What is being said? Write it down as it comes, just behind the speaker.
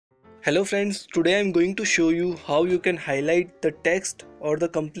Hello friends, today I am going to show you how you can highlight the text or the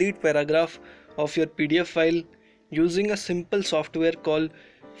complete paragraph of your PDF file using a simple software called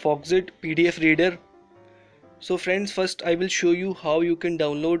Foxit PDF reader. So friends, first I will show you how you can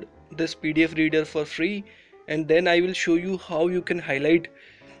download this PDF reader for free, and then I will show you how you can highlight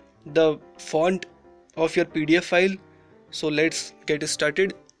the font of your PDF file. So let's get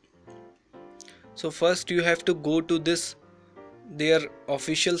started. So first you have to go to their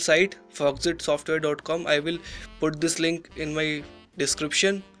official site foxitsoftware.com. I will put this link in my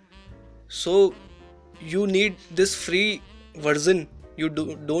description. So you need this free version. You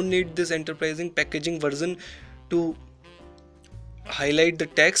don't need this enterprising packaging version to highlight the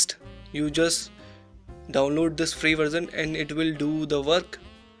text. You just download this free version and it will do the work.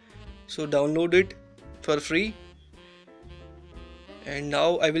 So download it for free, and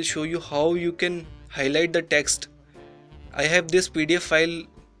now I will show you how you can highlight the text. I have this PDF file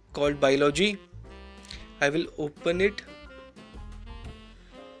called biology. I will open it.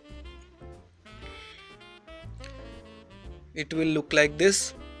 It will look like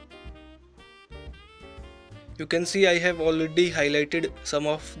this. You can see I have already highlighted some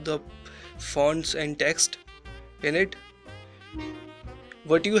of the fonts and text in it.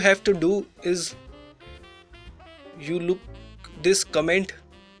 What you have to do is you look this comment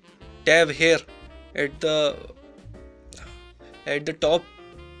tab here at the top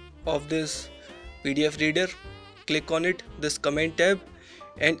of this PDF reader. Click on it, this comment tab,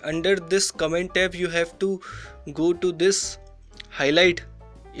 and under this comment tab you have to go to this highlight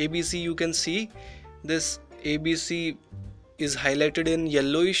ABC. You can see this ABC is highlighted in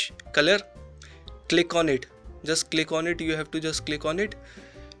yellowish color. Click on it, just click on it. You have to just click on it,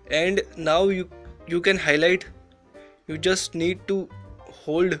 and now you can highlight. You just need to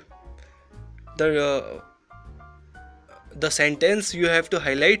hold the sentence you have to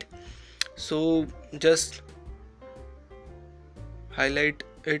highlight. So just highlight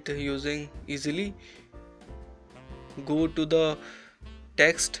it using easily. Go to the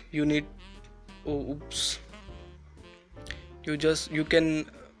text. You need you can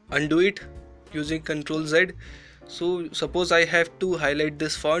undo it using Ctrl Z. So suppose I have to highlight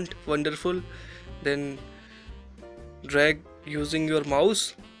this font, wonderful, then drag using your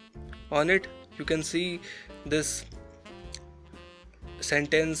mouse on it. You can see this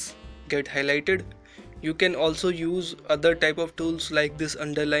sentence get highlighted. You can also use other type of tools like this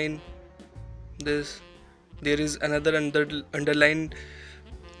underline. There is another underline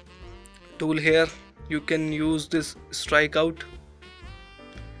tool here. You can use this strike out.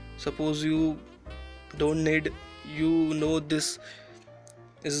 Suppose you don't need, this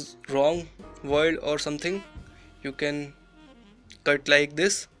is wrong word or something, you can cut like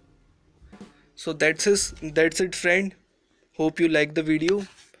this. So that's it friend. Hope you like the video.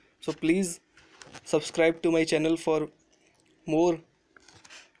 So please subscribe to my channel for more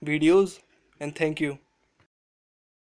videos, and thank you.